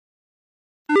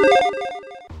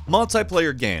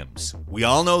Multiplayer games. We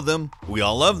all know them, we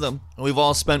all love them, and we've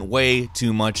all spent way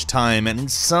too much time and in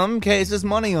some cases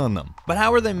money on them. But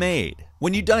how are they made?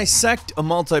 When you dissect a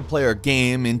multiplayer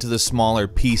game into the smaller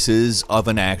pieces of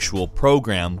an actual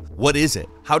program, what is it?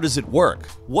 How does it work?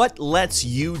 What lets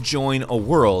you join a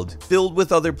world filled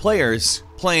with other players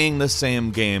playing the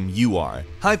same game you are?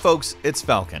 Hi folks, it's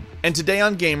Falcon, and today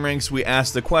on gameranx we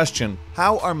ask the question,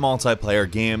 how are multiplayer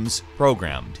games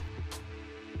programmed?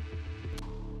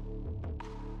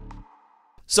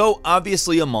 So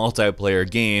obviously a multiplayer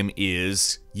game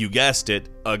is, you guessed it,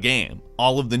 a game.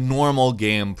 All of the normal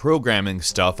game programming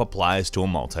stuff applies to a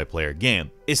multiplayer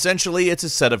game. Essentially, it's a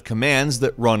set of commands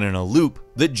that run in a loop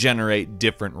that generate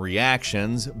different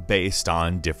reactions based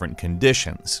on different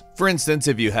conditions. For instance,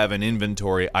 if you have an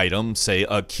inventory item, say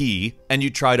a key, and you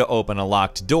try to open a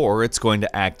locked door, it's going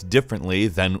to act differently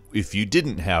than if you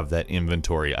didn't have that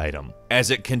inventory item.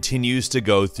 As it continues to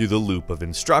go through the loop of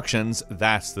instructions,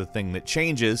 that's the thing that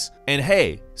changes, and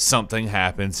hey, something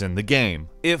happens in the game.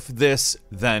 If this,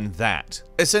 then that.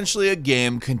 Essentially, a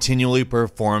game continually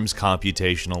performs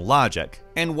computational logic.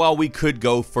 And while we could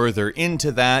go further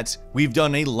into that, we've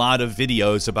done a lot of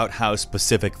videos about how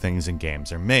specific things in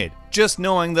games are made. Just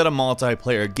knowing that a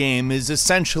multiplayer game is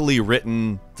essentially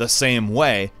written the same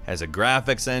way, has a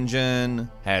graphics engine,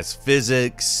 has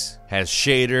physics, has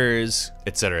shaders,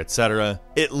 etc.,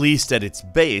 at least at its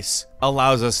base,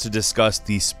 allows us to discuss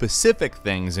the specific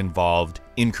things involved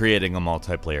in creating a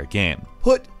multiplayer game.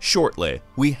 Put shortly,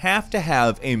 we have to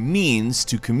have a means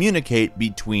to communicate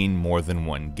between more than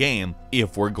one game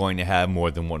if we're going to have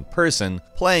more than one person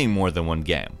playing more than one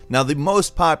game. Now, the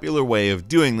most popular way of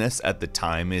doing this at the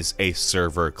time is a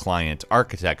server-client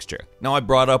architecture. Now, I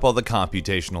brought up all the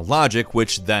computational logic,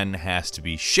 which then has to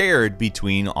be shared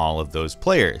between all of those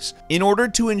players. In order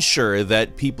to ensure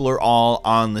that people are all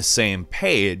on the same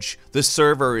page, the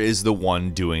server is the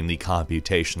one doing the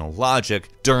computational logic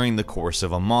during the course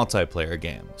of a multiplayer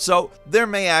game. So there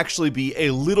may actually be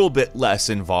a little bit less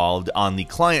involved on the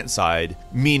client side,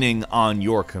 meaning on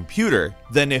your computer,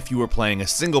 than if you were playing a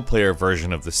single player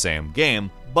version of the same game,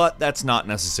 but that's not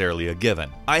necessarily a given.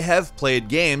 I have played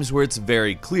games where it's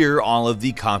very clear all of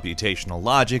the computational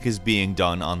logic is being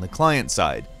done on the client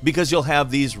side, because you'll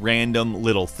have these random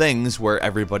little things where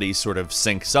everybody sort of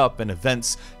syncs up and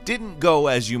events didn't go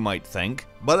as you might think.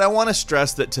 But I want to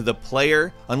stress that to the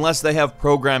player, unless they have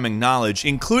programming knowledge,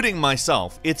 including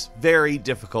myself, it's very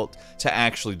difficult to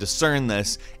actually discern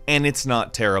this, and it's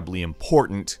not terribly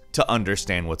important to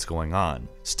understand what's going on.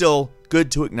 Still, good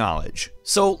to acknowledge.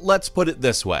 So let's put it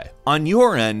this way. On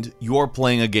your end, you're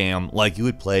playing a game like you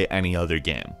would play any other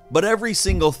game. But every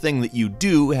single thing that you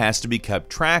do has to be kept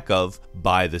track of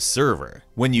by the server.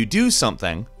 When you do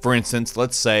something, for instance,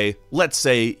 let's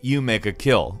say you make a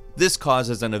kill. This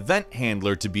causes an event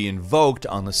handler to be invoked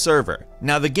on the server.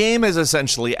 Now, the game is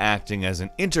essentially acting as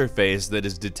an interface that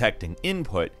is detecting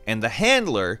input, and the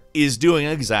handler is doing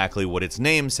exactly what its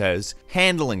name says,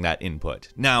 handling that input.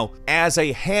 Now, as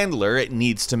a handler, it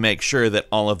needs to make sure that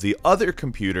all of the other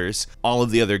computers, all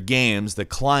of the other games, the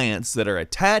clients that are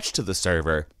attached to the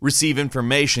server, receive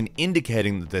information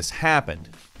indicating that this happened.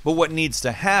 But what needs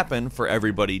to happen for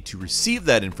everybody to receive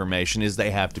that information is they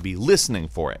have to be listening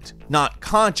for it. Not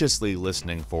consciously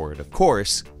listening for it, of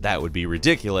course, that would be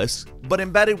ridiculous, but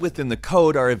embedded within the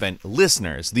code are event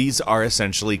listeners. These are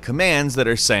essentially commands that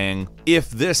are saying,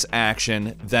 if this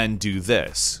action, then do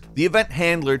this. The event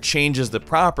handler changes the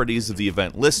properties of the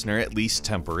event listener, at least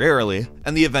temporarily,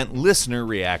 and the event listener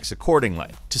reacts accordingly.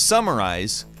 To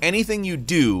summarize, anything you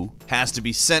do has to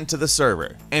be sent to the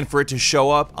server, and for it to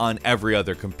show up on every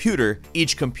other computer,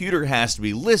 each computer has to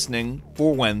be listening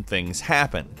for when things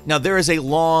happen. Now, there is a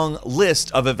long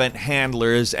list of event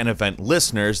handlers and event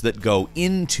listeners that go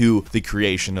into the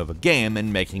creation of a game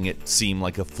and making it seem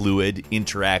like a fluid,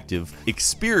 interactive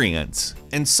experience.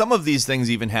 And some of these things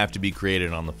even have to be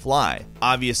created on the fly.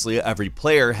 Obviously, every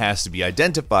player has to be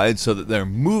identified so that their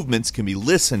movements can be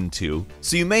listened to,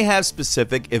 so you may have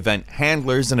specific event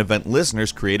handlers and event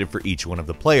listeners created for each one of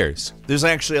the players. There's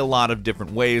actually a lot of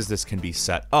different ways this can be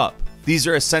set up. These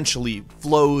are essentially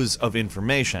flows of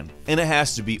information, and it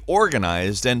has to be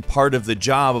organized, and part of the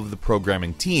job of the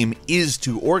programming team is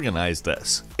to organize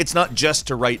this. It's not just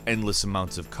to write endless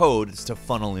amounts of code, it's to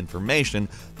funnel information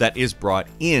that is brought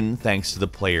in thanks to the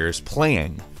players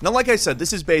playing. Now, like I said,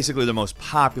 this is basically the most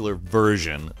popular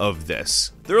version of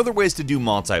this. There are other ways to do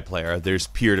multiplayer. There's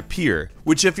peer-to-peer,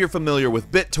 which if you're familiar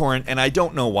with BitTorrent, and I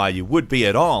don't know why you would be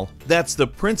at all, that's the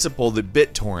principle that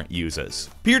BitTorrent uses.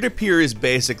 Peer-to-peer is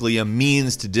basically a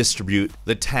means to distribute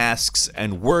the tasks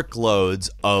and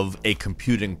workloads of a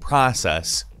computing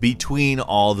process between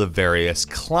all the various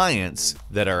clients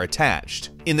that are attached.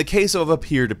 In the case of a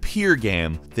peer-to-peer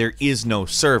game, there is no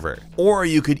server. Or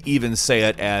you could even say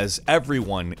it as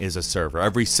everyone is a server.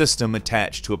 Every system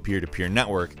attached to a peer-to-peer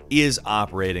network is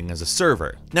operating as a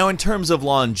server. Now, in terms of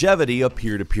longevity, a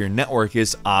peer-to-peer network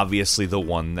is obviously the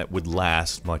one that would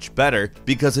last much better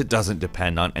because it doesn't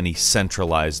depend on any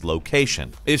centralized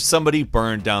location. If somebody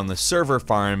burned down the server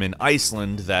farm in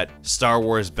Iceland that Star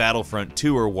Wars Battlefront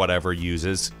 2 or whatever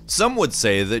uses, some would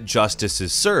say that justice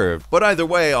is served, but either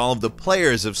way, all of the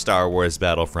players of Star Wars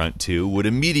Battlefront 2 would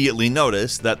immediately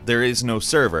notice that there is no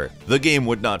server. The game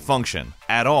would not function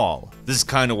at all. This is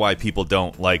kind of why people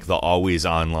don't like the always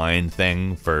online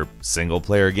thing for single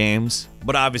player games.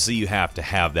 But obviously you have to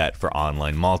have that for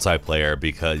online multiplayer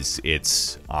because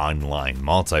it's online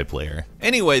multiplayer.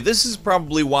 Anyway, this is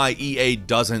probably why EA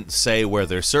doesn't say where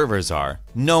their servers are,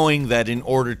 knowing that in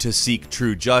order to seek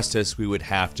true justice, we would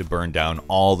have to burn down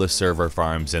all the server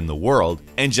farms in the world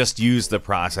and just use the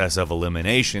process of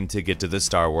elimination to get to the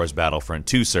Star Wars Battlefront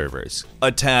 2 servers.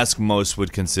 A task most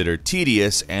would consider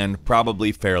tedious and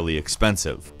probably fairly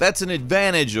expensive. That's an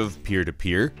advantage of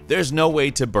peer-to-peer. There's no way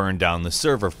to burn down the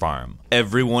server farm.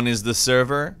 Everyone is the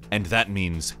server, and that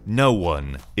means no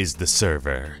one is the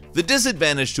server. The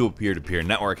disadvantage to a peer-to-peer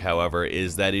network, however,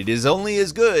 is that it is only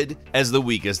as good as the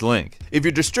weakest link. If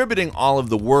you're distributing all of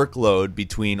the workload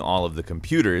between all of the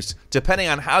computers, depending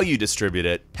on how you distribute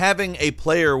it, having a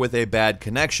player with a bad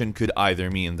connection could either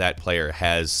mean that player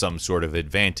has some sort of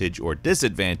advantage or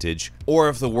disadvantage, or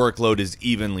if the workload is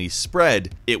evenly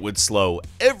spread, it would slow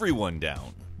everyone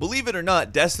down. Believe it or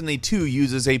not, Destiny 2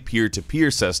 uses a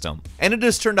peer-to-peer system, and it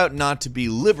has turned out not to be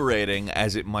liberating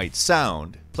as it might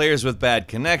sound. Players with bad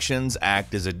connections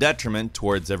act as a detriment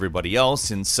towards everybody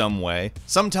else in some way,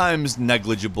 sometimes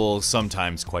negligible,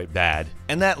 sometimes quite bad.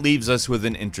 And that leaves us with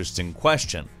an interesting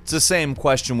question. It's the same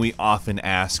question we often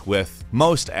ask with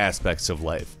most aspects of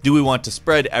life. Do we want to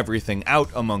spread everything out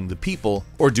among the people,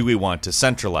 or do we want to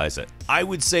centralize it? I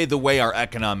would say the way our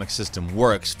economic system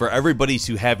works, for everybody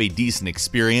to have a decent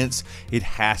experience, it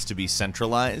has to be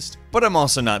centralized. But I'm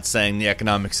also not saying the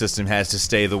economic system has to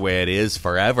stay the way it is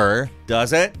forever.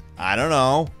 Does it? I don't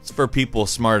know. It's for people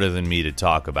smarter than me to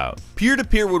talk about.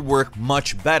 Peer-to-peer would work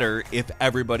much better if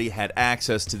everybody had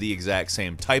access to the exact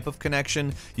same type of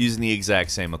connection using the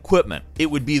exact same equipment. It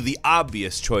would be the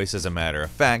obvious choice as a matter of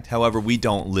fact, however, we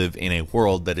don't live in a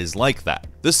world that is like that.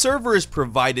 The server is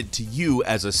provided to you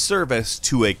as a service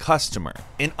to a customer.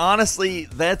 And honestly,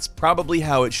 that's probably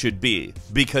how it should be,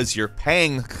 because you're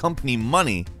paying the company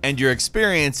money and your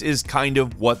experience is kind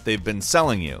of what they've been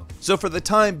selling you. So for the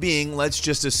time being, let's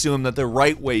just assume that the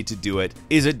right way to do it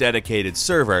is a dedicated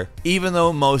server, even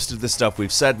though most of the stuff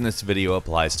we've said in this video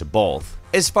applies to both.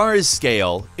 As far as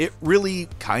scale, it really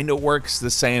kinda works the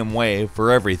same way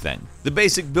for everything. The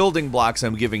basic building blocks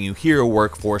I'm giving you here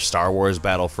work for Star Wars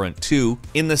Battlefront 2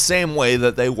 in the same way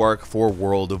that they work for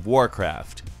World of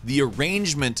Warcraft. The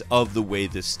arrangement of the way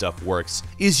this stuff works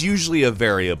is usually a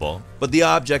variable, but the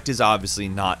object is obviously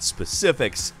not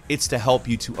specifics, it's to help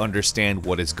you to understand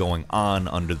what is going on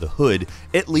under the hood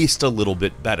at least a little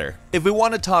bit better. If we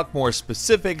want to talk more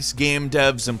specifics, game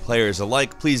devs and players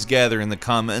alike, please gather in the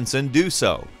comments and do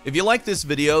so. If you like this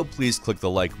video, please click the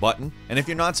like button, and if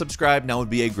you're not subscribed, now would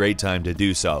be a great time to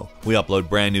do so. We upload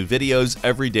brand new videos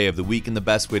every day of the week, and the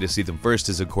best way to see them first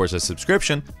is of course a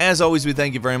subscription. As always, we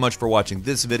thank you very much for watching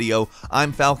this video.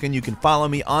 I'm Falcon. You can follow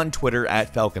me on Twitter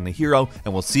at Falcon the Hero,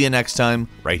 and we'll see you next time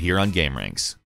right here on gameranx.